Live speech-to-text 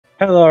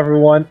Hello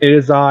everyone, it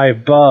is I,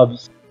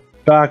 Bubs,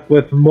 back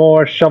with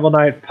more Shovel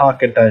Knight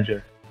Pocket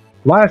Dungeon.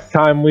 Last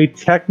time we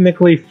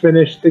technically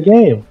finished the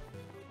game.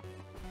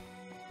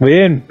 We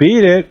didn't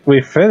beat it,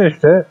 we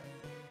finished it.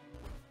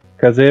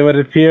 Because it would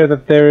appear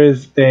that there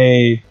is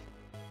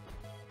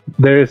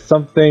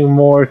something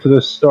more to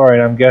the story,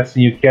 and I'm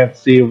guessing you can't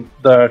see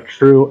the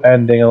true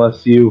ending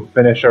unless you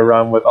finish a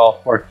run with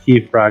all 4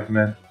 key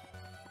fragments.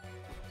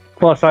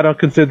 Plus, I don't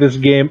consider this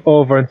game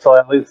over until I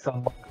at least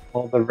unlock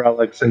all the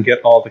relics and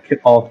get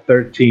all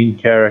 13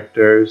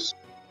 characters.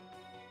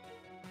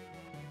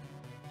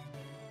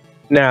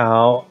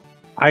 Now,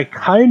 I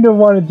kind of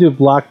want to do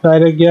Black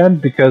Knight again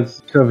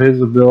because of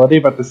his ability,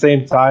 but at the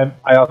same time,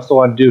 I also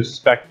want to do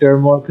Specter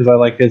more because I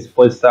like his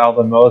playstyle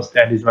the most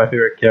and he's my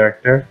favorite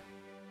character.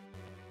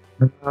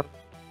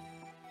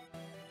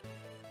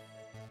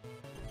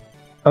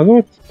 I'll go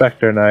with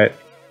Specter Knight.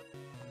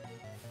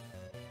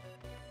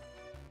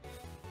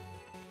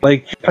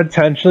 Like,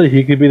 potentially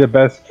he could be the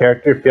best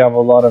character if you have a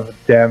lot of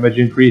damage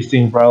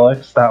increasing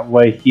relics. That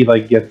way he,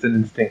 like, gets an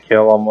instant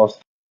kill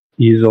almost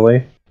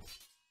easily.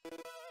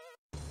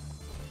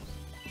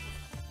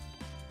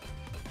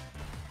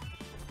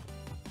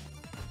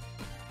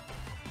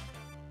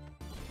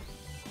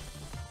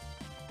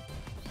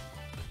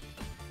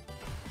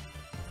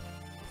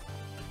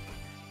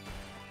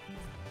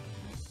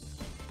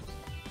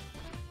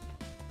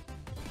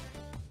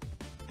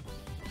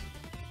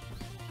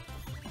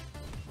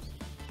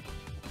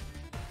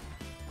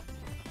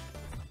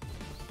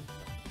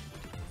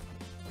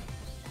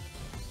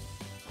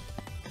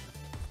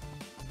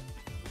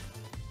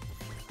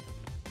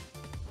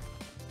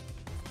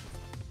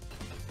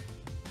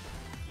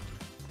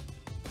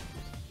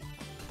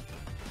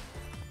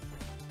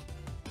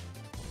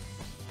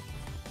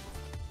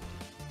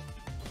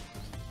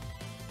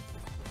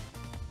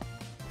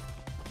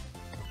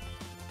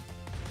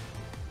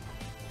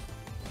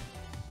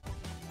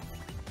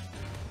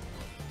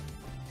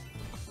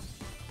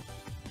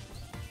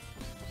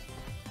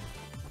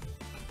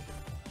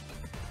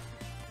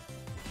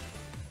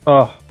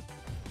 Oh.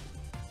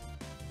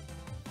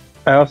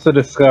 I also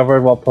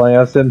discovered while playing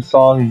a Sim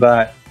song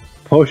that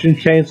potion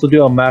chains will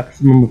do a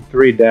maximum of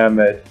 3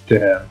 damage to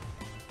him.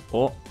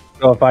 Oh.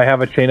 So if I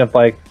have a chain of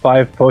like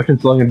 5 potions,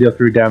 it's only gonna deal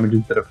 3 damage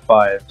instead of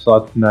 5, so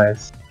that's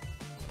nice.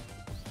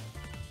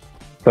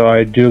 So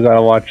I do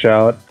gotta watch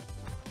out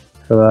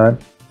for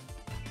that.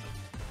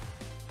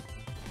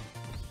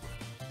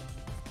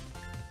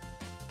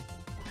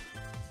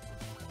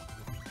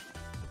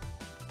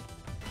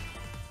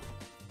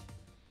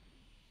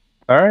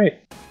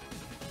 Alright.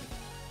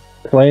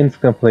 Plane's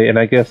complete, and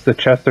I guess the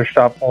Chester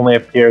shop only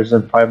appears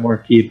in 5 more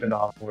keep and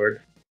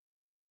onward.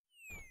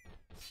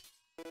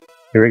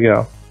 Here we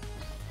go.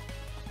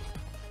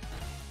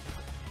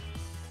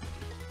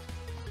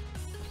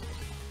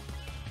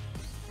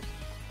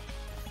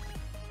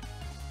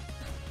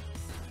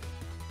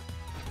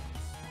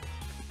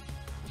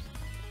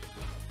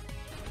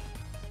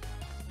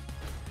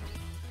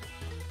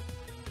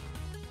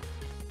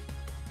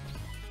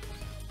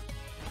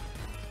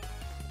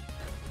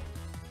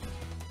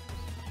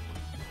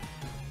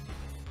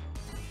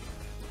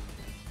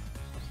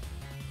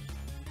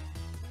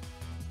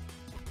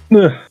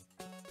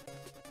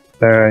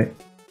 Alright.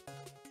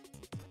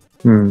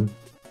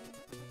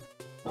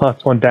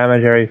 Plus 1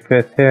 damage every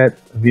 5th hit,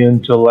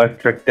 immune to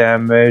electric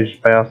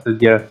damage, I also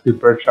get a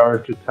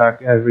supercharged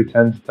attack every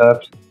 10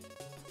 steps.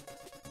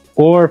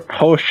 Or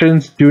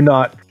potions do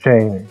not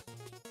change.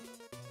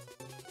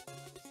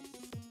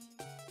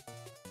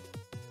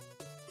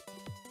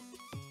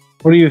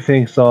 What do you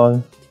think,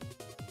 Song?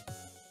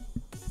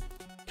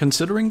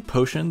 Considering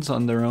potions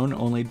on their own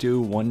only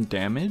do 1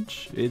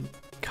 damage, it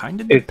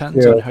kind of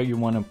depends on how you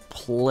want to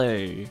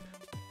play.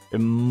 It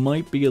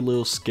might be a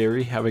little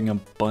scary having a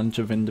bunch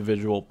of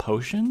individual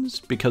potions,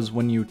 because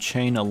when you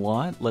chain a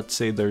lot, let's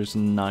say there's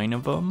 9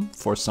 of them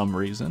for some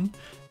reason,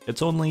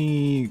 it's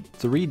only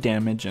 3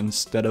 damage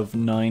instead of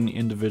 9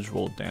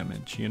 individual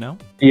damage, you know?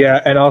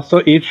 Yeah, and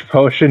also each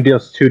potion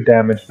deals 2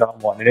 damage, not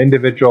 1. An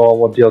individual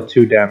will deal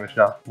 2 damage,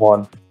 not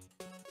 1.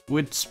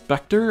 With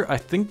Specter, I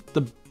think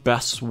the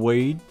best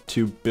way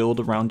to build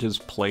around his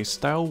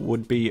playstyle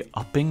would be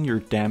upping your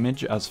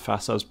damage as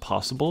fast as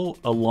possible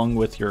along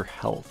with your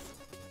health.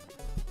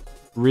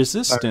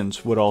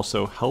 Resistance would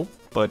also help,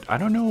 but I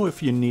don't know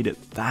if you need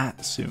it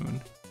that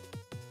soon.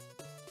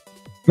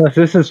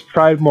 This is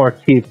More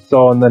Keep,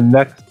 so in the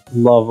next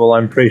level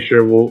I'm pretty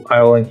sure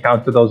I will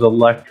encounter those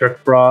electric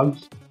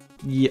frogs.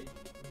 Yeah.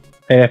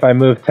 And if I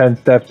move 10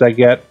 steps I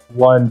get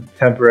 1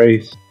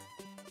 temporary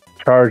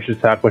charge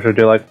attack, which will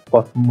do like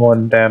plus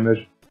 1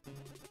 damage.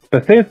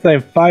 At the same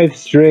time, 5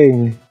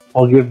 string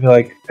will give me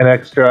like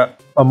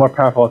a more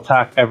powerful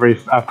attack on every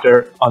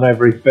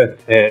 5th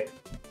hit.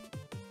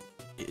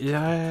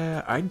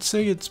 Yeah, I'd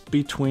say it's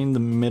between the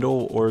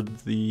middle or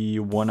the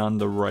one on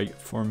the right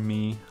for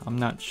me. I'm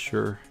not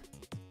sure.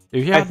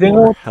 If you have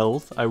more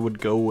health, I would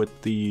go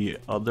with the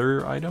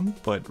other item,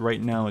 but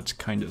right now it's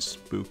kind of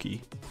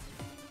spooky.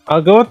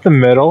 I'll go with the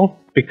middle,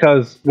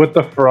 because with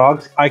the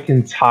frogs I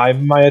can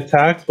time my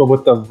attacks, but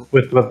with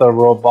the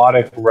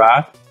robotic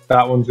rat,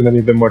 that one's gonna be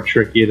a bit more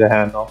tricky to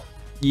handle.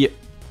 Yeah.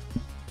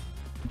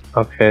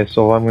 Okay,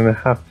 so I'm gonna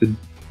have to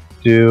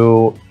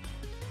do.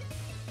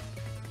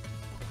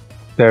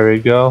 There we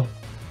go.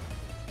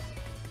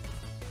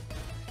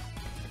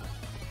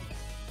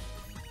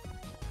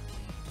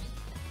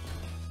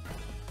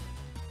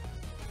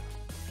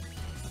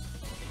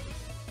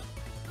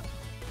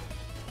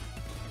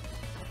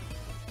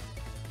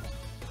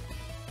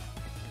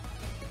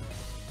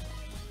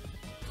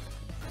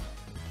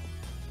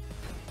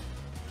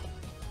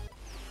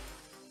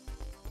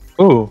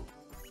 Ooh,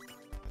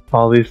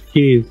 all these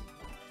keys.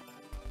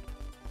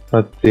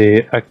 Let's see,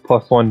 X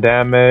 +1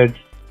 damage,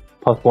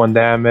 +1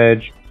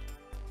 damage.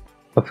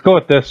 Let's go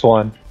with this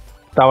one.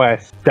 That way I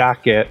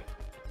stack it.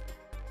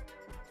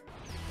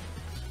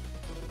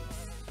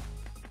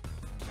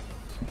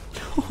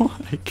 Oh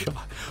my god.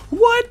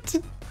 What?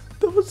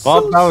 That was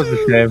Well, so that was soon.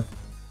 a shame.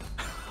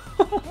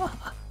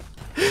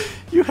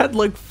 You had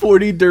like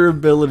 40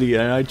 durability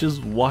and I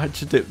just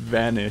watched it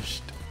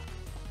vanished.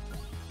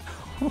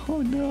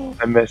 Oh no.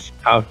 I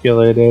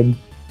miscalculated.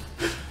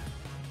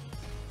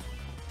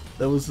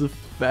 That was the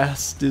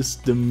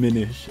fastest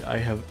diminish I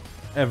have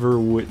ever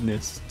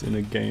witnessed in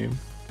a game.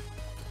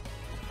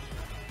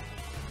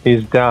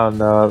 He's down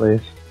now, at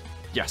least.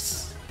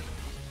 Yes.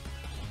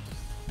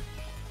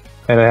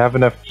 And I have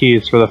enough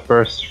keys for the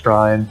first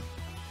shrine.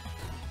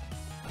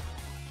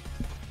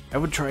 I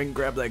would try and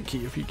grab that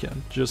key if you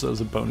can, just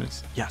as a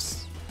bonus.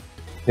 Yes.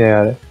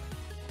 Yeah.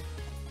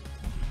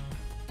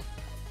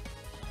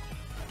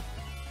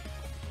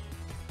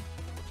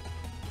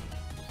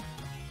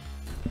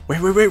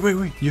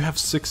 Wait. You have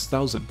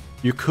 6,000.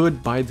 You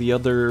could buy the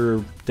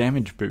other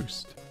damage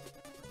boost.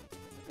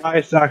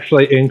 Price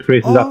actually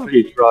increases after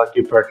each rock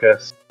you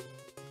purchase.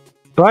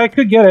 So I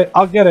could get it.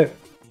 I'll get it.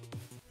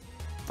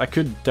 That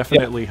could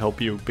definitely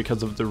help you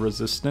because of the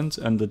resistance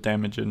and the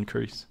damage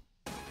increase.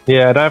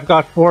 Yeah, and I've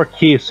got 4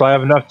 keys, so I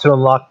have enough to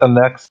unlock the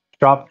next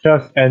shop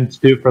chest and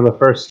 2 for the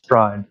first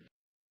shrine.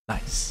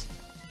 Nice.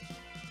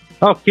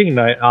 Oh, King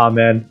Knight. Oh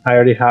man, I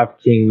already have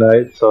King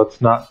Knight, so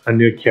it's not a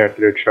new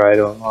character to try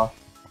to unlock.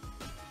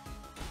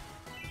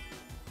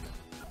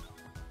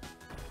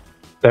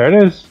 There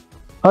it is.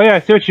 Oh yeah, I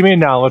see what you mean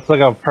now. It's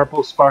like a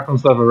purple sparkle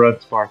instead of a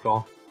red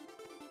sparkle.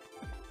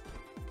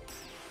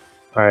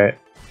 Alright.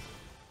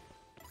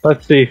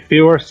 Let's see.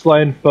 Fewer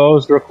slain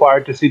foes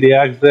required to see the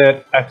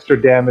exit.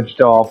 Extra damage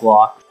to all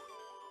blocks.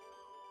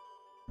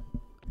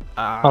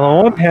 On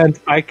the one hand,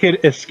 I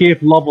could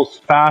escape levels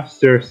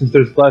faster since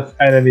there's less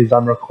enemies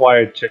I'm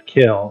required to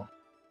kill.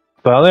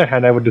 But on the other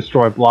hand, I would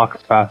destroy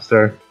blocks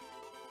faster.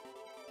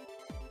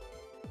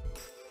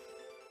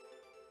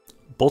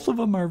 Both of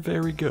them are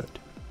very good.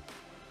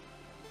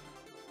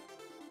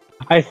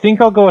 I think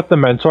I'll go with the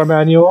Mentor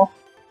Manual.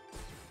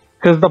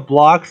 Because the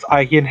blocks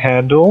I can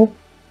handle.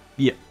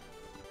 Yeah.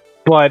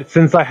 But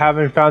since I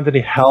haven't found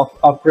any health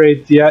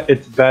upgrades yet,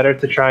 it's better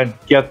to try and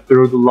get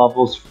through the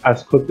levels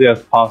as quickly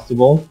as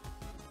possible.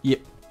 Yeah.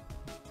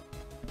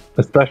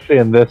 Especially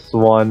in this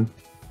one.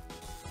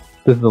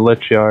 This is the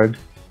Lich Yard.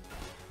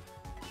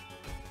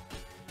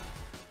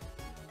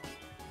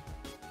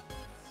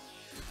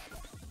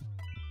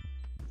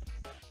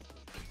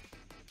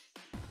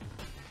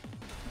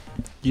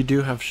 You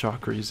do have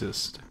shock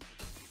resist.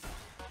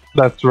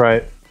 That's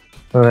right.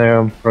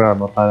 I forgot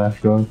about that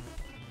actually.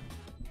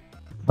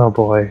 Oh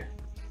boy.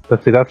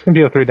 Let's see, that's gonna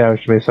deal 3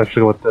 damage to me, so I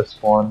should go with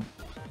this one.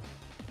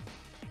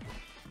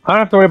 I don't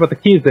have to worry about the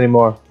keys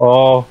anymore.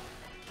 Oh,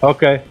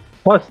 okay.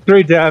 Plus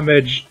 3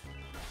 damage.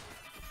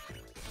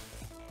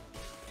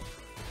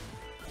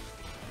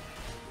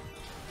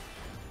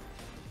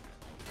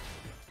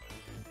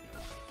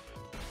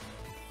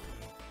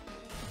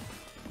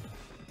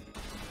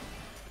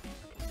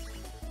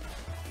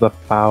 The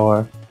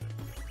power.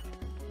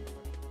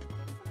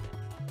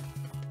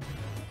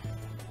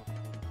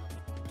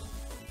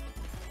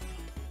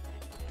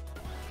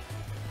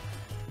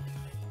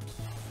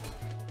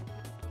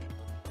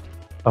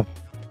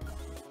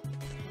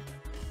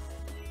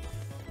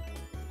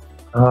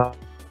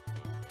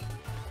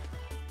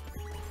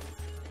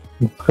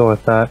 Let's go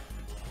with that.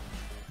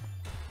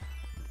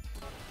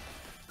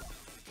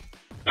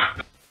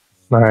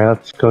 Alright,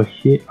 let's go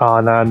here.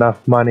 Oh, not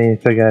enough money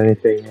to get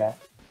anything yet.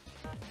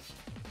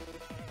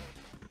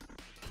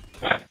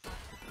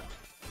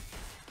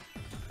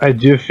 I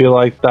do feel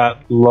like that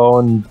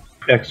lone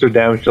extra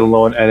damage to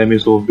lone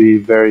enemies will be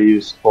very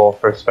useful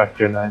for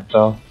Specter Knight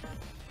though.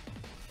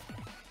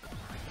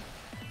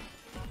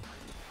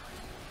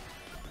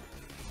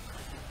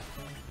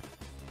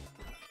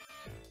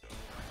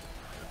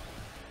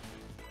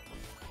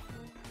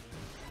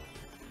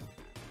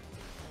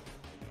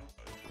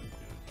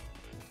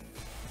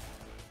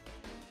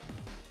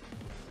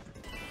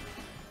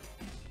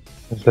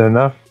 Is there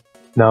enough?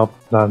 Nope,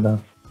 not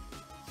enough.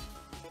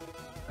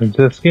 Time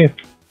to escape.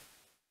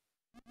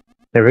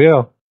 There we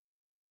go.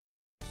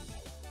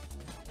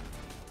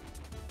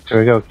 There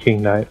we go,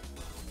 King Knight.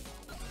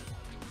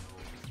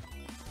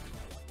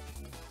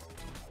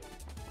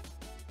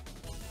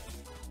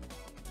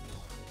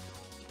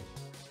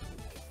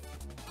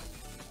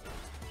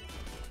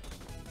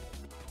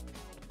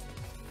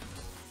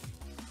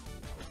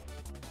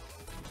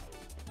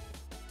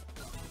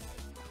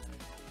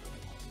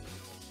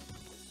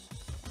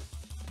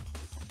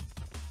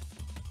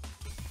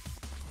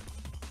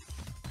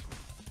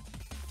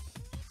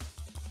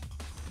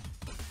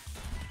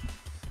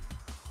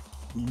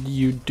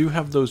 You do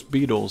have those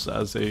beetles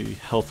as a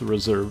health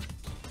reserve.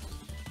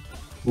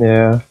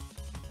 Yeah.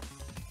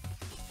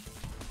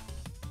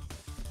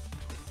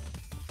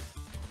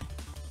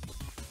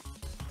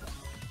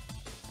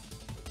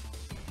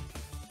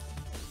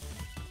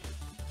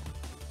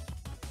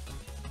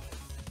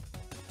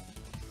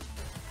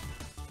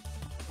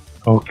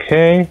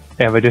 Okay,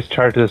 and if I just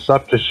charge this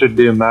up, this should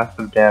do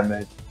massive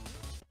damage.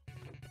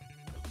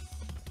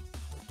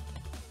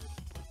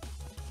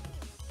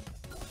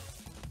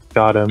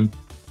 Got him.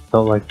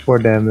 Dealt like 4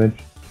 damage.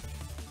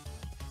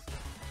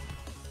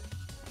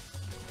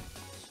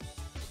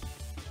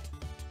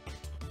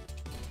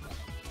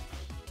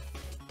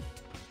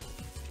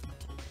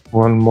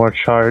 One more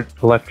charge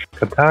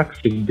electric attack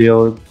should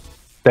deal.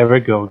 There we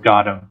go,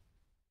 got him.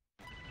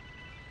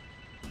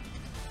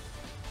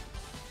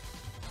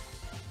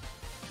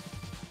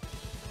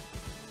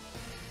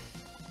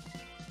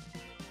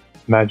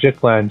 Magic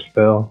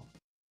landfill.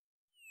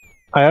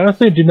 I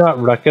honestly do not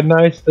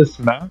recognize this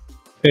map.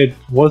 It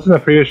wasn't a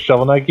previous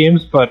Shovel Knight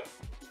games, but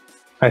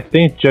I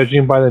think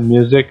judging by the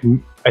music,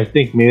 I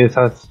think maybe this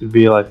has to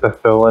be like the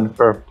fill-in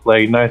for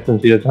Plague Knight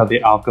since he doesn't have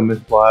the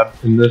Alchemist Lab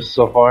in this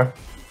so far.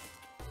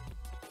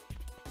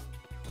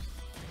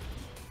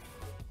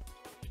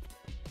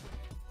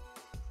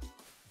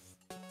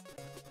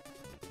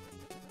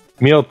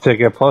 Meal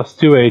ticket plus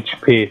 2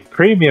 HP.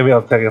 Premium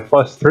meal ticket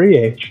plus 3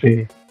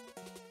 HP.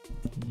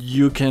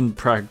 You can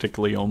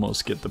practically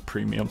almost get the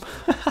premium.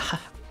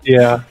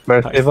 Yeah,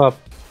 better save up.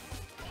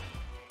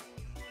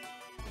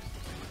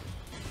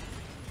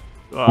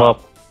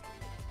 Well.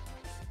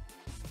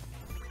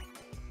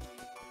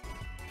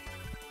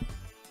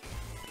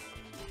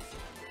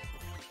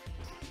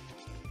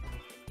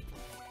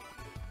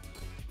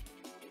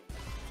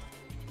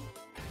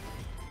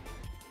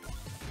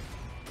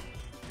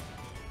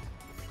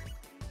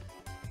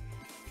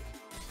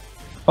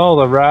 Oh,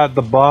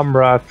 the bomb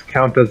rats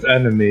count as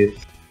enemies,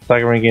 so I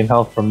can regain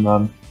health from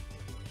them.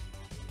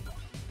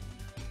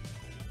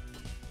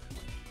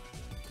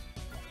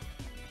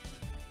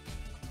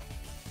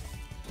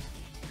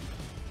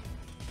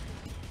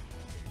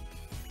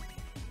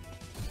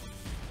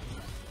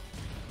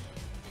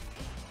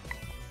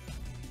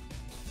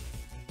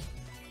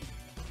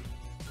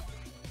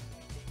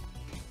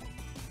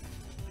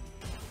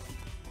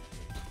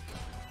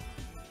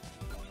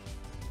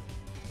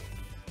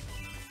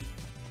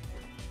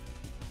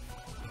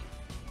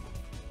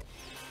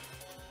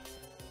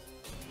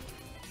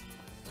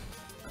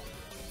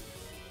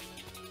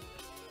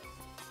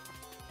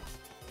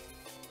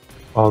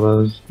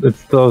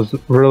 It's those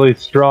really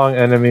strong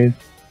enemies.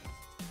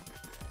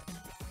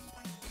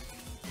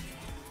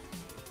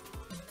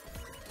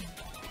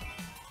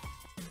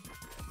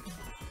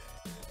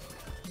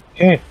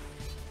 Okay.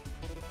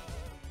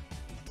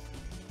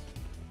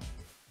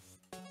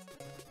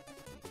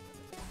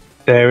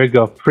 There we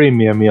go,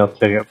 premium meal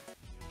ticket.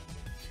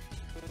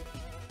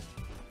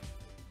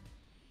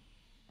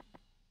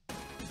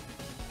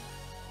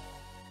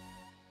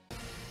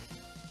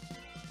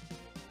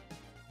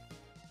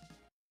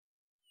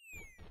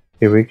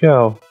 Here we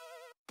go.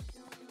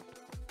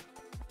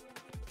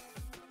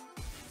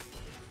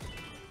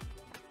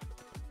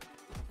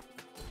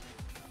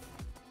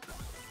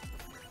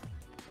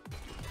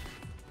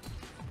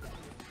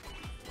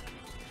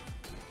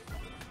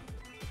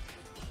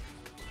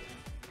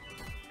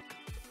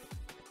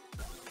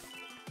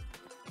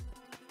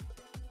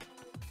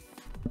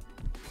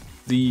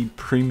 The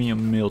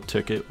premium meal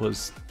ticket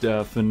was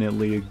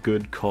definitely a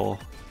good call.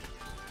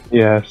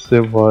 Yes,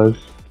 it was.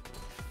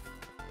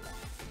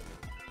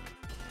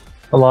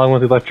 Along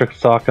with the electric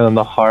sock and then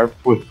the harp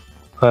with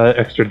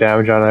extra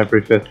damage on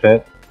every 5th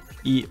hit.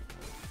 Yep.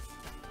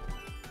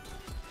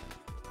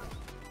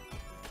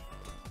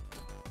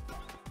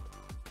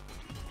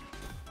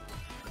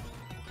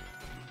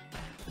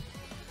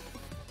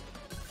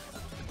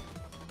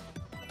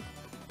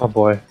 Oh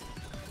boy.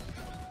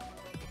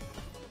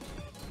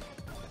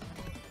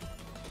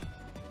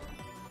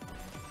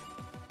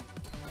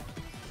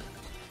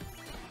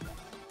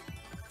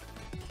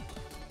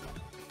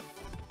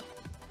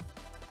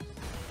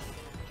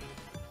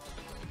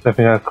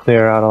 Definitely gotta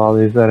clear out all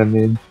these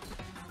enemies,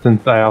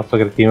 since I also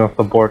get a team if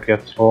the board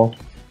gets full.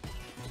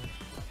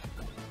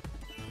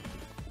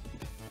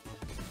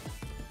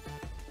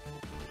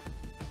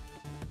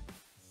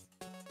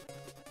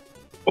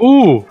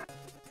 Ooh!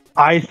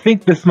 I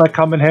think this might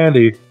come in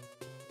handy.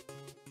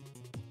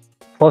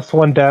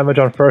 +1 damage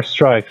on first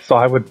strike, so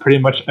I would pretty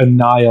much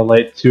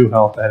annihilate 2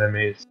 health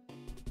enemies.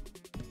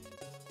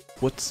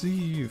 What's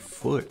the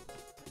foot?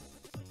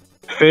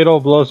 Fatal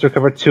blows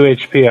recover 2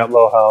 HP at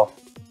low health.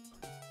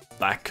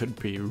 That could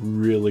be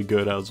really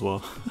good as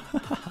well.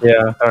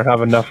 Yeah, I don't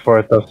have enough for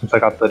it though since I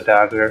got the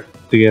dagger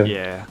to give.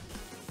 Yeah.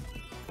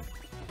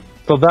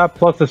 So that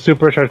plus the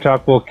supercharge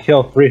attack will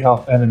kill 3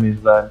 health enemies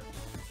then.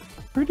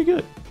 Pretty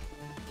good.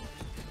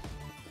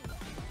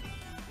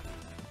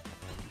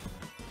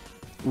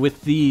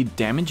 With the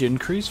damage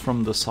increase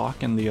from the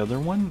sock and the other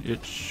one,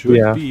 it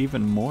should be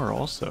even more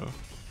also.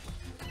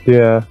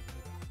 Yeah.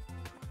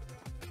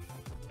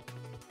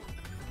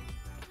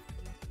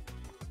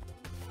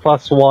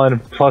 +1,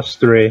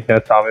 +3.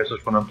 That's obvious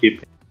which one I'm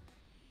keeping.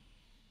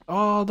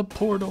 Oh, the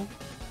portal.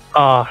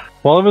 Well,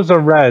 it was a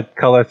red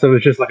color, so it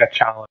was just like a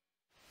challenge.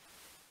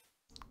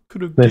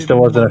 Could have At least it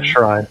given wasn't money. a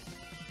shrine.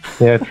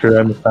 Yeah, true.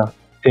 I missed that.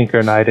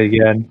 Tinker Knight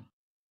again.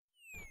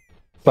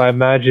 So I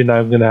imagine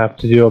I'm gonna have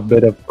to do a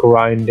bit of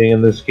grinding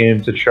in this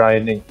game to try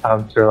and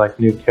encounter like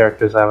new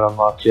characters I haven't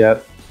unlocked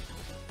yet.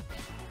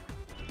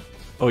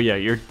 Oh yeah,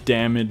 your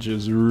damage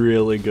is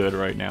really good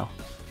right now.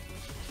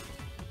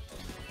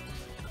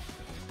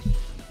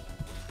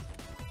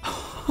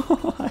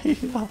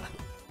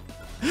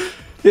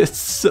 It's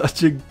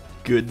such a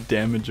good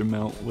damage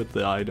amount with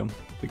the item,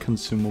 the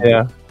consumable.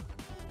 Yeah.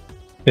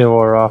 It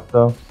wore off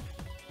though.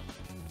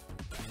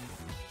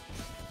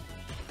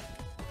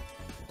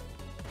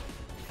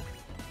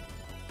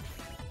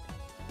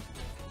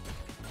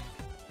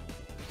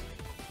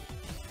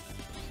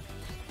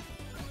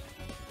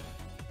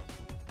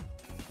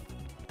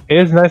 It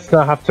is nice to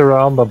not have to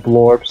round the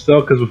blorbs though,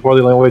 because before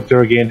the only way to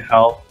regain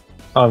health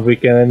on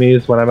weak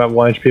enemies when I'm at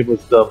 1 HP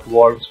was the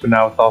blorbs, but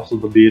now it's also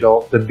the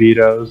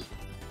beetles.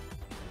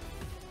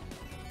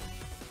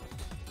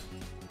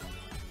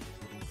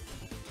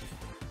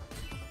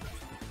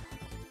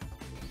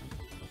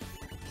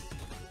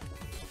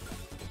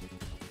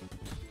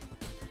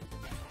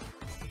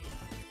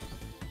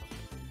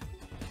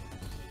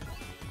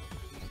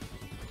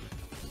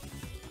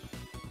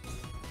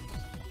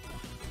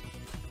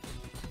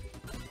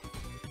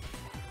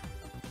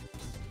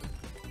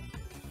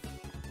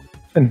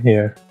 In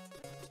here.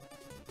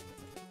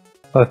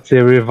 Let's see,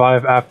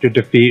 revive after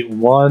defeat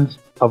once,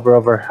 hover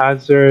over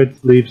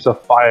hazards, leaves a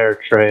fire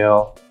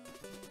trail.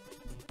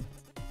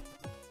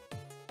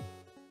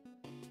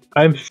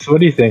 What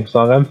do you think,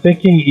 Song? I'm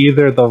thinking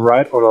either the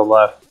right or the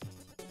left.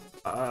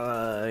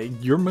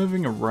 You're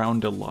moving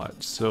around a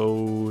lot,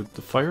 so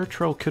the fire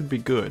trail could be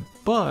good,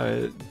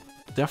 but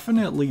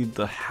definitely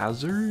the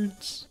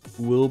hazards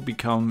will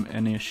become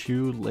an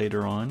issue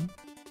later on.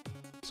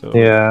 So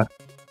Yeah.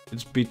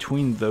 It's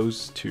between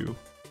those two.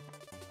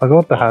 I'll go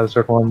with the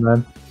hazard one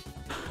then.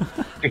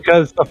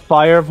 Because the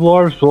fire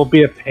blorbs will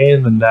be a pain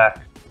in the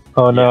neck.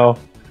 Oh no.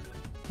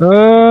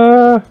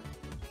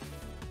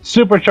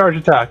 Supercharge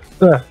attack.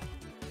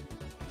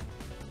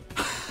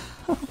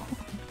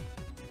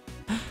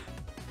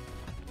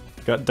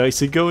 Got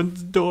Dicey going to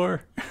the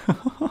door.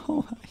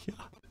 Oh my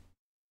god.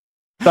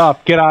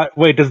 Stop, get out.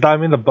 Wait, does that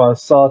mean the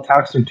buzzsaw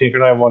attacks from Tinker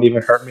Knight won't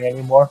even hurt me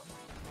anymore?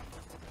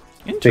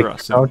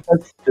 Interesting.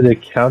 Do they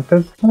count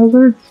as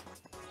hazards?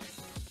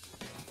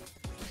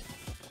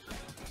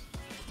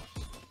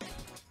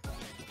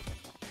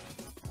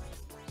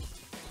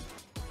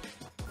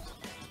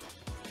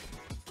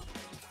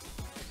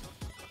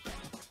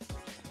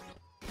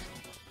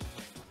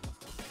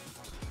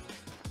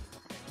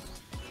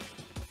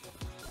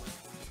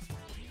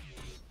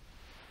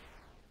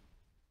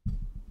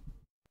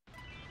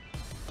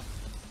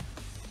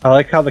 I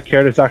like how the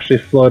character's actually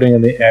floating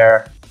in the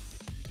air.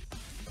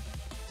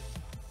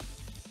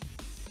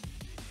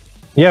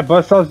 Yeah,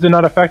 buzzsaws do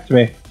not affect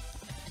me.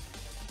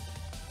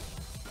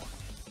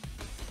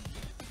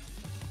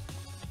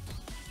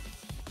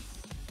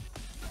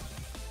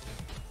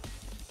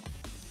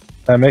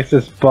 That makes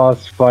this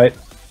boss fight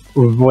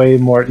way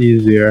more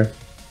easier.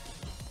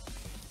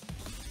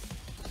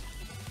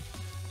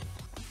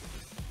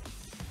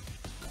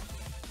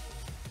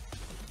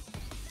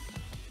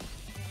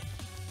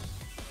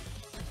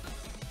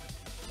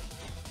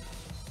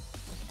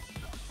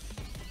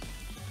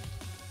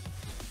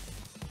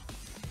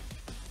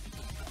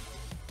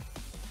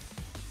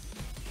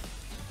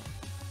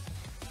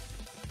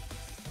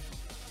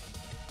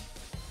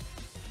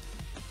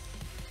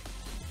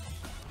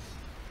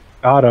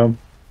 Got him.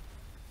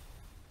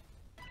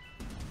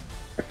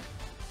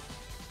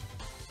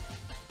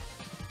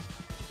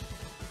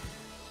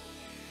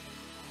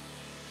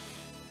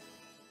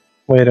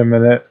 Wait a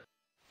minute.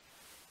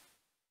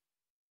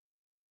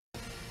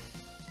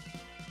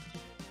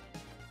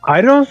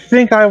 I don't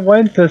think I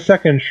went to the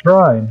second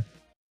shrine.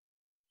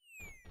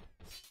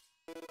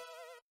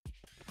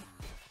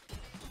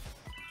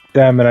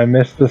 Damn it, I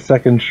missed the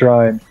second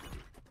shrine.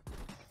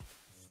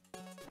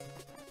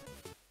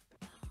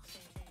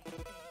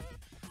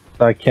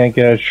 I can't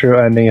get a true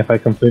ending if I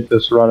complete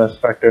this run as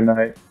Specter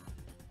Knight.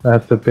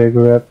 That's a big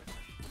rip.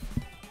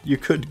 You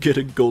could get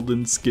a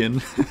golden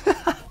skin.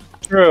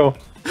 True.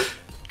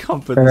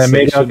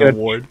 Compensation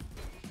award.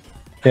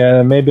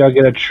 Yeah, maybe I'll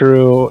get a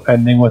true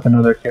ending with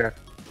another character.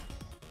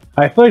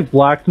 I feel like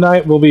Black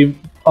Knight will be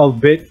a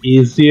bit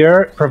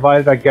easier,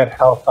 provided I get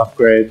health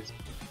upgrades.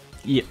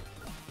 Yeah.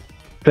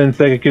 Since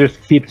I could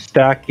just keep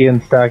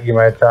stacking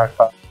my attack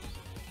power.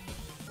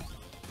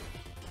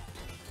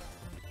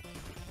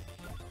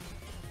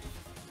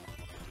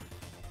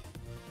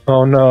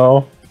 Oh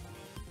no.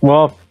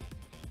 Well.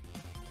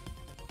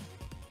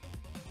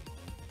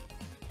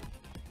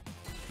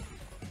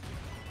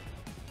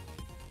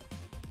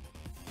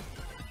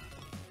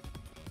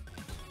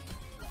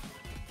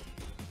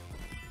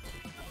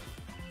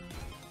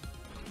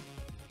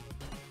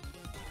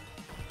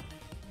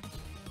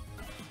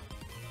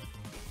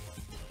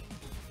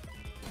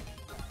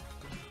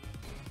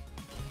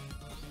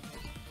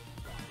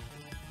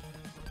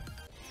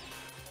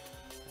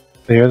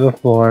 Clear the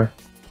floor.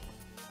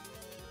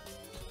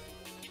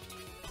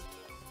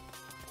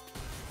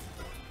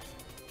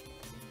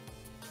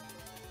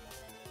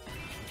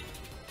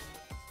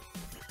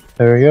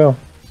 There we go.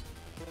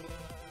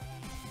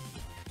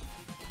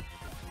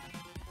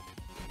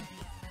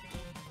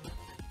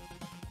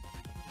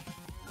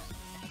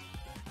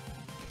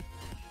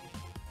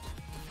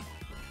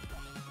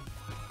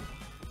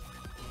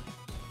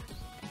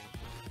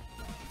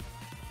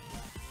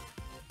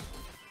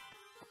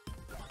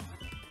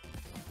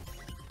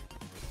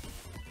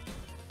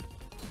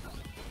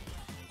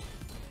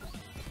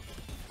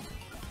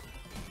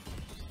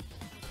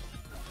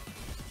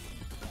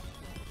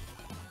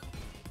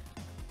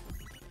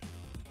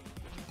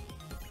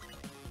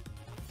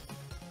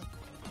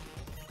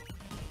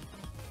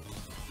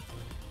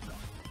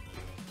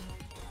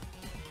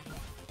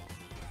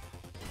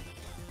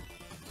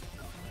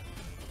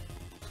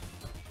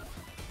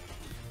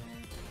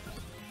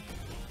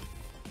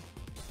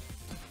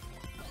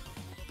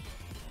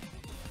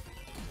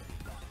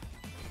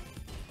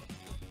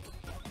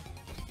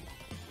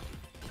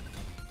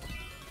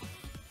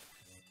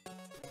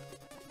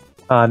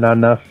 Ah, not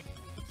enough.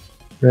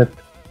 Rip.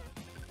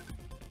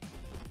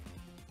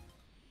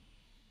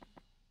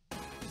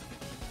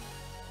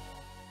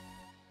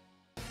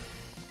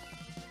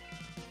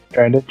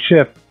 Trying to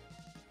chip.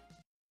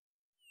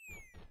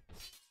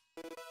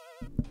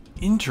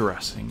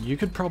 Interesting. You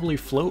could probably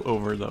float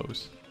over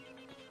those.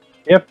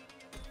 Yep.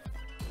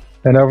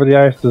 And over the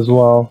ice as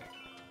well.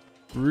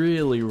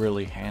 Really,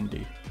 really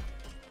handy.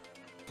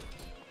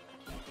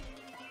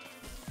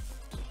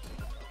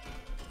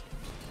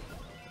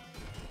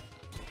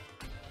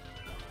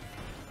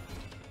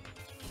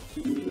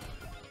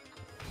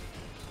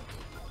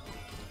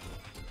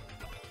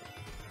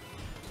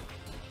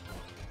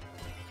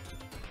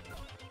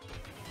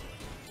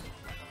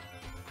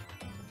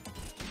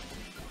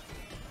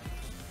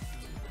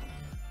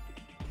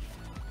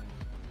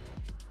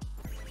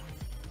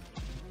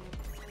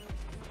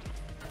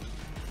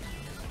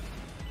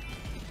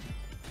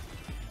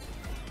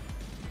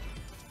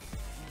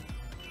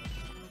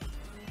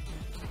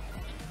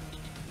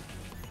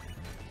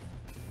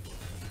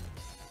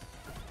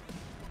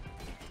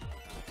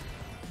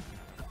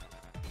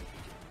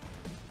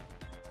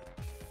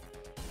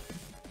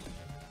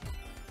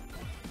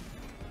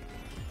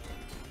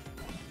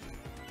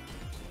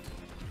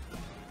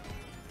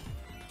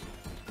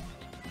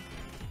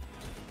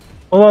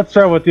 Well, let's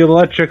start with the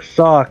electric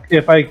sock.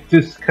 If I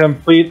just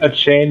complete a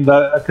chain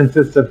that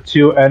consists of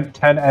 2 and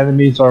 10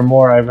 enemies or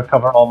more, I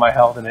recover all my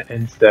health in an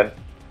instant.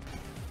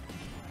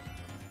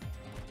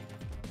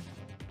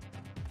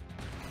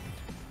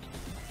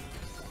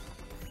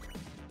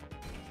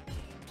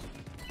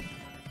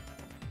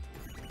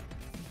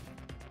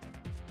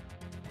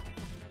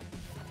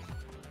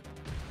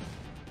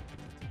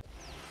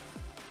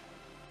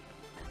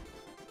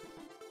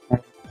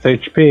 It's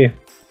HP.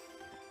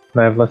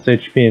 I have less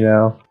HP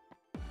now.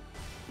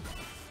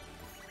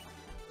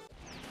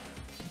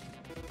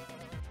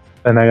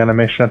 And I gotta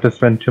make sure not to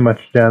spend too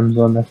much gems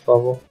on this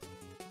level.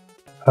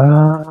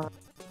 I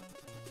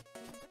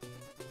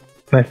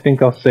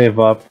think I'll save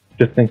up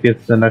just in case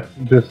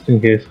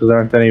because there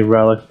aren't any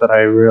relics that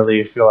I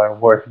really feel are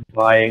worth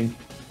buying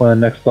when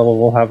the next level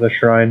will have the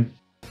shrine.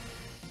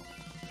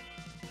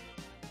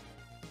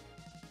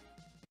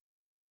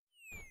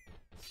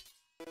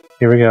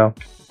 Here we go.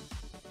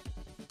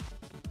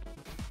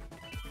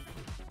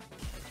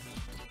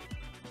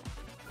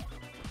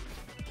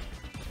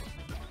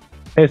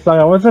 Hey Song,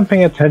 I wasn't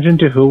paying attention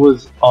to who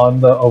was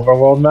on the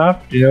overworld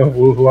map. Do you know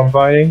who I'm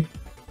fighting?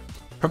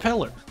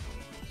 Propeller.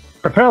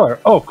 Propeller!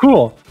 Oh,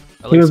 cool!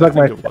 He was like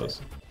my...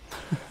 Was.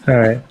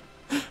 Alright.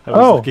 I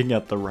was looking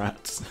at the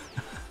rats.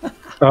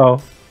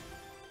 Oh.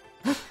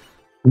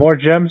 More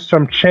gems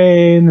from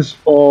chains,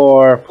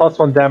 or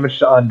 +1 damage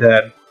to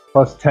undead.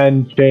 Plus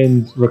 10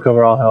 chains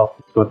recover all health.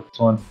 Let's go with this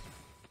one.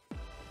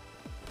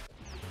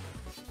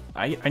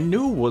 I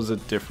knew it was a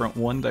different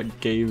one that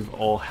gave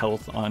all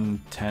health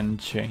on 10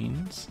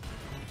 chains.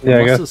 Yeah,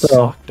 Unless I guess the so.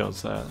 sock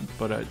does that,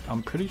 but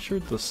I'm pretty sure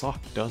the sock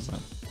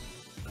doesn't.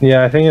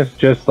 Yeah, I think it's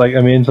just like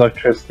it means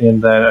electricity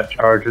and then a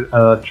charge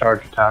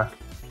attack.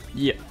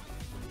 Yeah.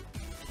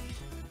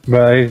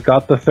 But I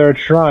got the 3rd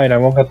shrine. I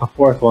won't get the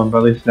 4th one, but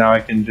at least now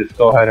I can just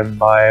go ahead and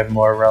buy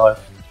more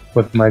relics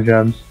with my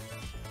gems.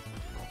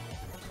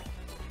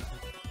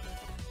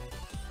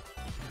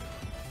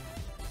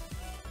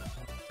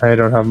 I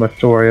don't have much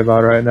to worry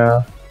about right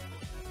now.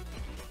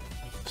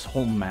 This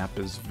whole map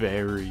is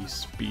very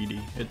speedy.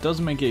 It does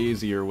make it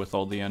easier with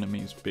all the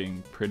enemies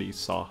being pretty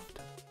soft.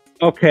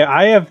 Okay,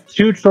 I have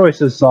 2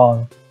 choices,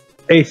 Song.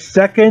 A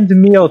second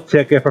meal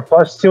ticket for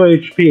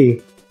 +2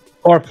 HP,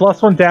 or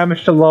 +1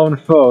 damage to lone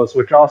foes,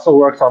 which also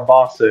works on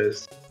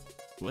bosses.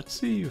 Let's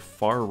see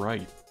far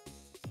right.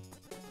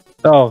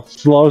 Oh,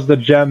 slows the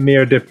gem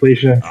mirror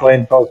depletion and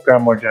slain foes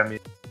grant more gem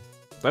mirror.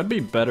 That'd be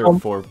better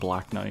for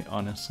Black Knight,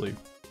 honestly.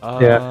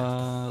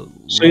 Yeah.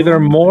 So either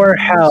more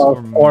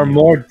health or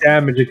more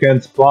damage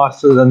against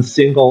bosses and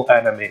single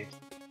enemies.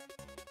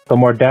 So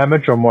more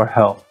damage or more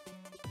health.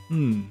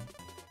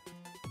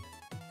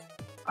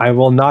 I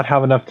will not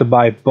have enough to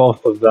buy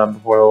both of them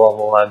before the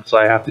level ends, so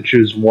I have to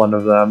choose one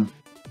of them.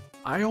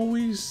 I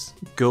always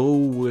go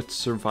with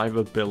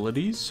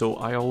survivability, so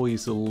I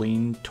always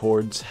lean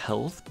towards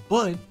health,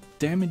 but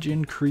damage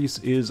increase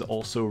is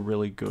also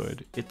really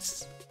good.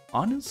 It's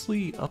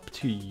honestly up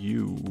to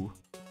you.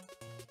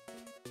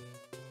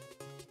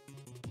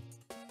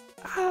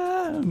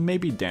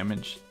 Maybe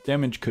damage.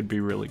 Damage could be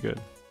really good.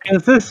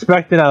 Is this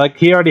Specter now? Like,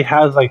 he already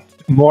has, like,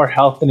 more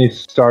health than he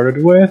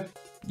started with?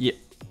 Yeah.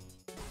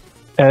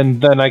 And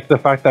then, like, the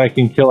fact that I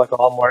can kill, like,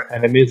 a lot more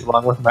enemies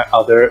along with my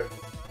other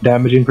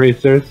damage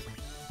increasers?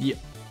 Yeah.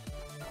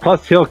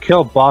 Plus, he'll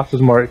kill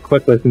bosses more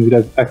quickly since he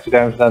does extra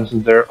damage to them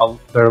since they're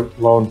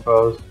lone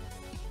foes.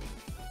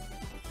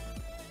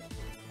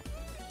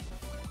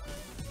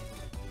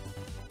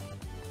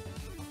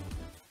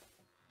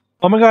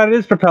 Oh my god, it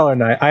is Propeller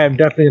Knight. I am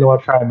definitely going to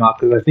want to try him out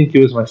because I think he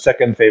was my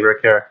second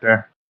favorite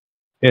character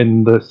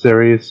in the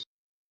series.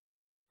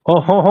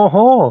 Oh ho ho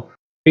ho!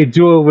 A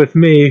duel with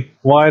me?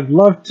 Why, I'd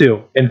love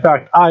to. In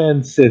fact, I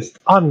insist.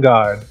 On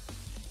guard.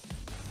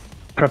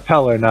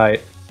 Propeller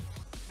Knight.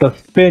 The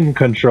spin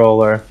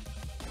controller.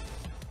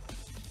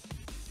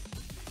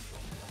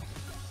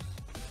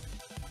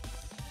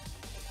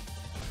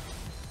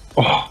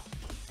 Oh.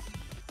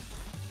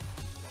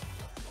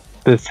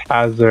 This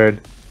hazard.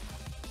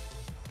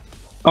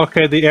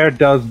 Okay, the air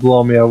does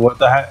blow me away.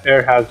 The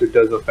air hazard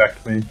does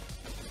affect me.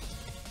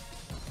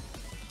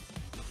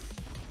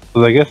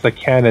 But I guess the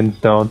cannons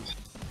don't.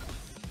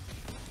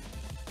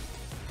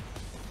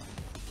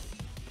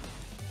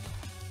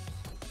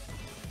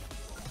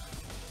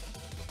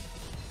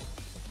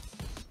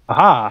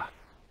 Aha!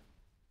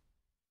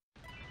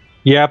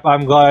 Yep,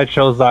 I'm glad I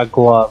chose that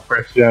glove for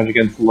extra damage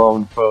against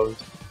lone foes.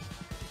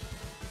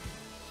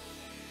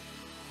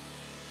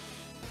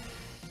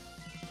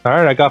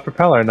 Alright, I got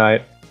Propeller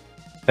Knight.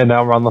 And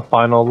now we're on the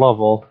final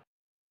level.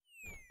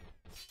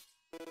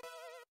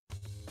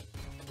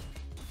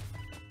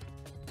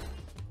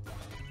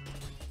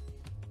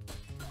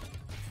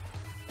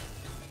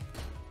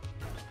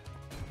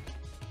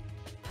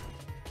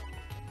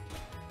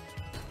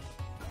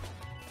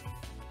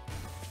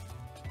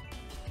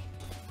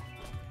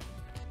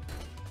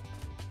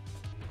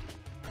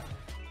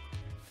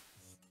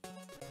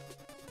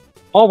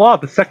 Oh wow,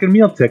 the second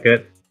meal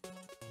ticket.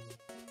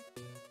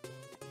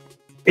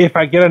 If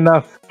I get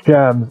enough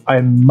gems,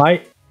 I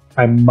might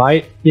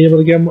be able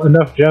to get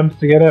enough gems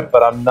to get it,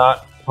 but I'm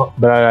not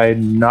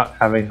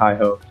having high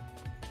hopes.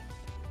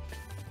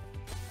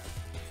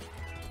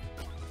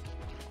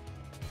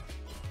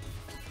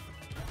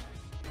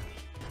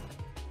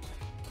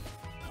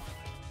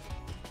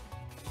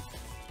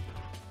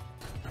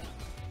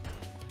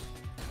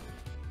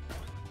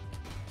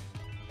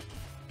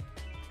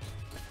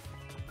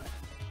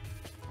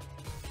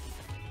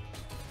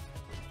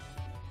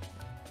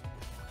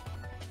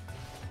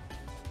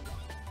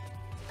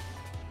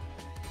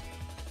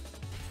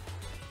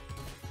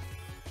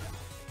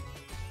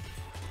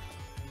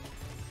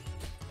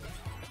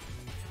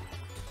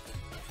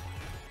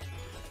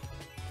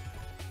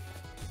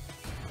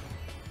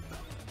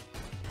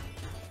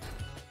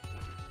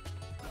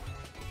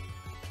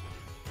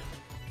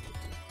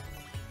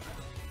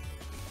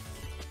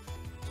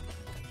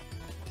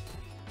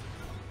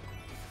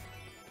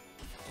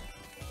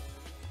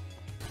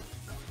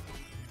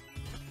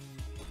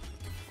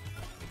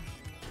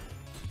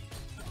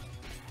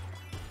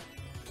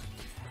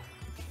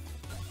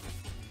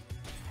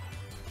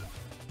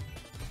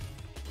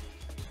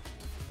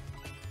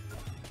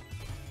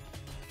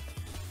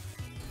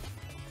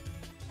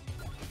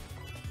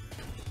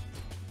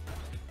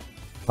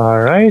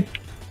 Alright.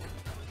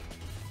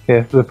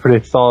 Okay, this is a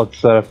pretty solid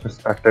setup for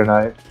Specter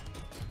Knight.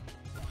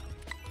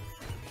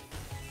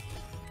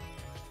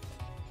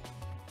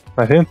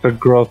 I think it's a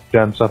growth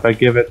gem, so if I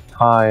give it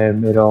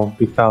time, it'll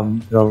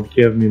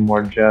give me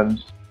more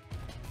gems.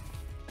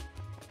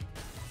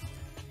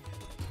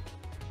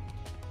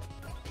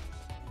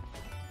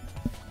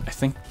 I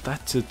think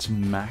that's its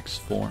max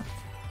form.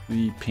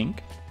 The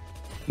pink?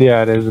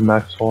 Yeah, it is a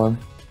max form.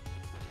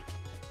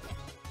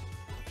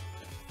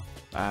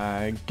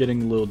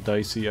 Getting a little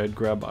dicey, I'd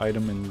grab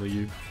item and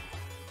leave.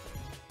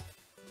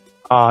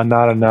 Ah,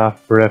 not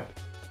enough. Rip.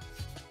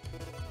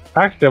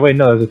 Actually, wait,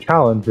 no, there's a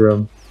challenge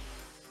room.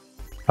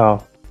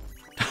 Oh.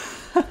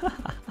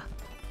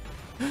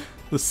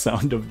 The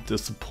sound of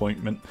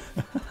disappointment.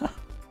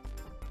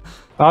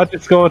 I'll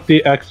just go with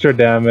the extra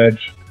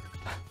damage.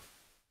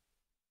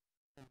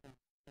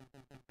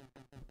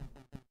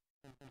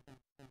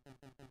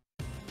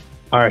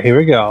 Alright, here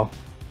we go.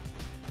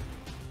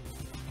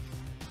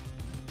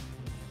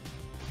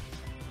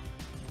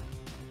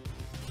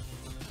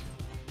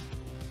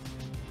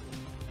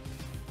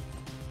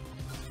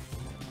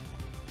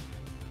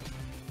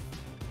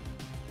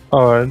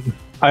 Oh,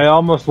 I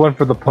almost went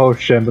for the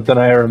potion, but then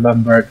I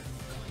remembered.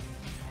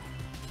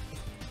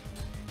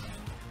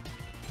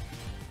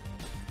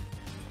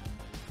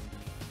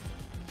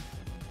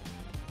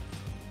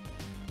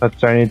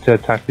 That's I need to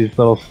attack these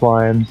little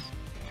slimes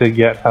to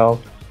get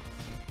health.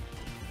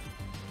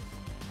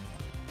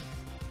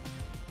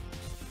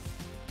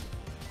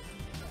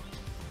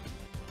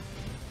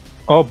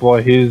 Oh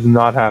boy, he's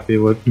not happy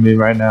with me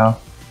right now.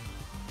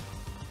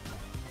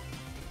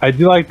 I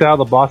do like how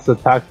the boss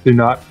attacks do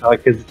not,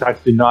 like his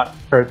attacks do not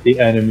hurt the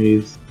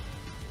enemies.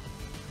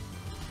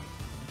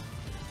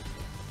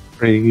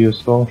 Pretty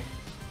useful.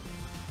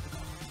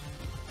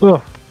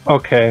 Ugh,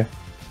 okay.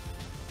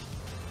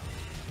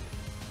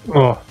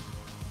 Ugh.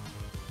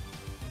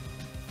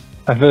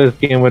 I feel this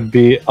game would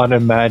be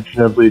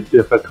unimaginably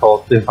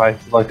difficult if I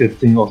selected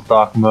single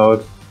stock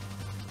mode.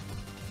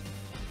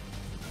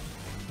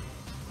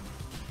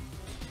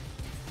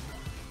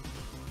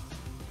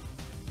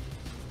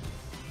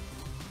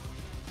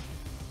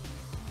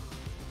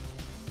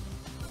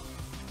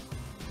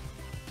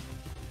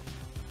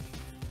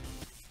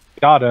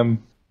 Got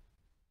him.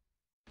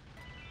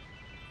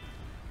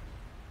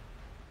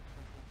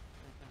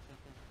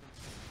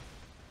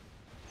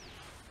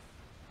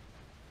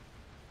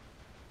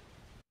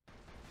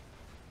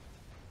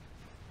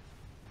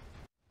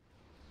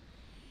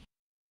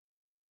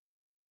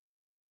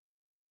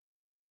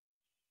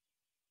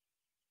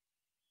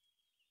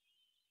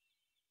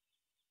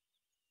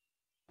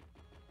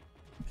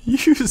 You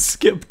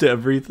skipped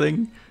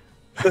everything.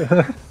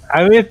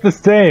 I mean, it's the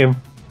same.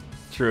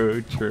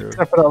 True, true.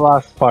 Except for the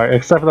last part.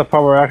 Except for the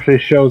part where it actually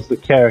shows the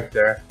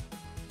character.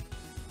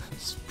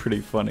 It's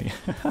pretty funny.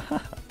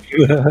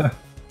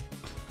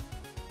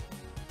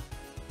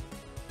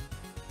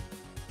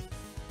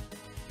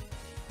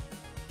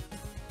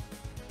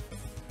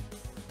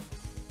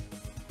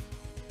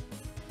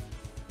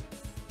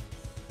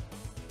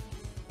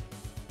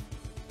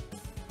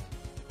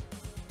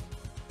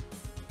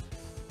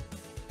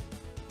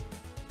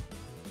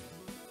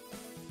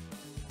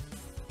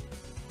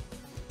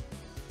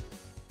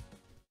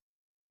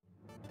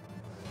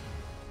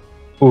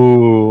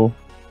 Ooh.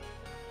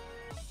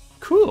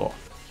 Cool.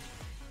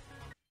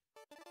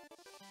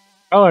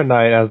 Color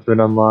Knight has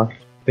been unlocked.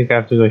 I think I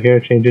have to go here,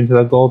 change into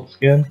the gold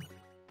skin.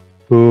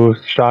 Ooh,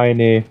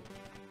 shiny.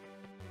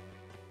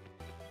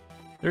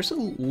 There's a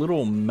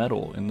little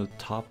medal in the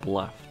top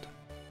left.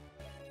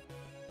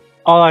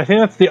 Oh, I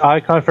think that's the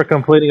icon for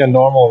completing a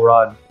normal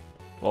run.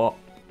 Oh.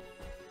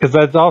 Because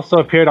that's also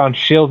appeared on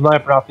Shield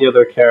Knight, but not the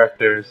other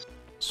characters.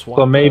 Swap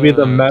so maybe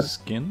the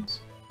skins?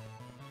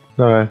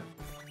 Okay.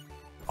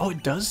 Oh,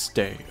 it does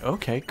stay.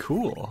 Okay,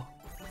 cool.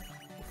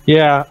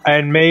 Yeah,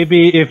 and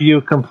maybe if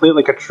you complete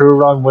like a true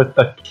run with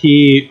the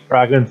key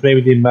fragments, maybe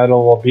the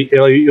medal will be,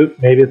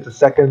 maybe it's the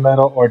second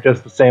medal or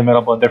just the same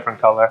medal but a different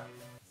color.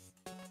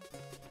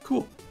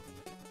 Cool.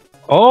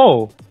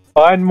 Oh!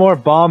 Find more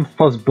bombs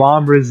plus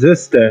bomb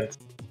resistance.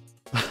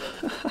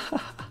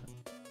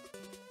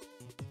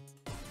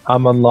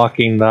 I'm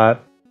unlocking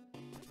that.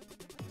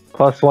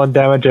 Plus 1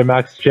 damage at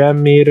max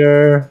gem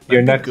meter.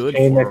 Your next good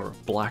chain for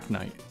Black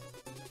Knight.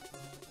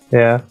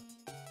 Yeah.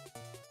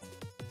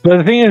 But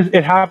the thing is,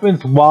 it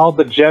happens while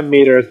the gem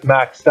meter is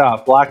maxed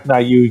out. Black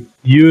Knight, you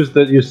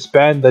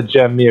spend the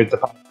gem meter to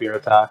pop your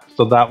attack,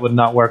 so that would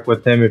not work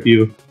with him if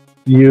you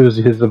use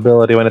his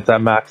ability when it's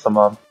at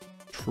maximum.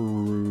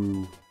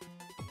 True.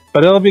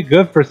 But it'll be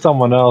good for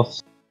someone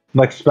else.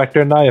 Like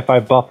Specter Knight, if I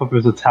buff up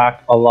his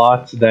attack a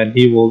lot, then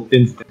he will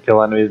instant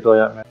kill enemies really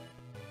at me.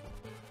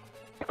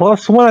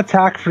 Plus 1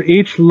 attack for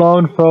each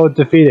lone foe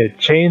defeated.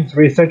 Chains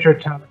reset your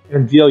attack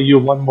and deal you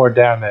 1 more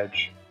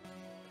damage.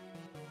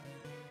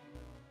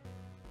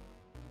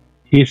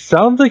 He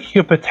sounds like he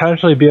could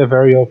potentially be a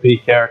very OP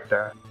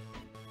character.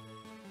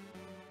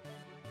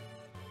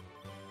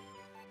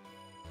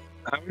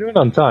 How are we doing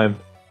on time?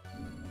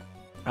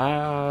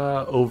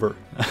 Over.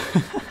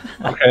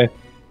 Okay.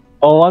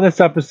 Well, on this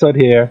episode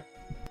here,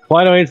 well,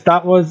 anyways,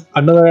 that was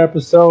another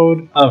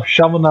episode of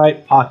Shovel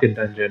Knight Pocket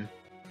Dungeon.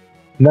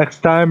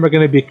 Next time, we're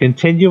going to be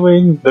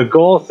continuing. The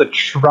goal is to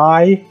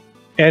try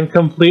and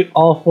complete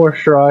all 4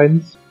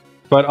 shrines,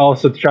 but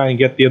also try and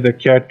get the other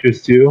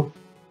characters too.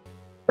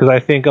 Because I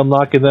think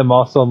unlocking them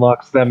also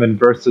unlocks them in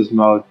versus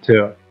mode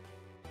too.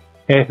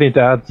 Anything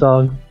to add,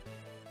 Song?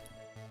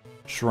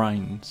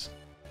 Shrines.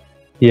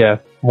 Yeah.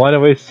 Why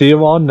don't we see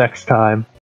you all next time?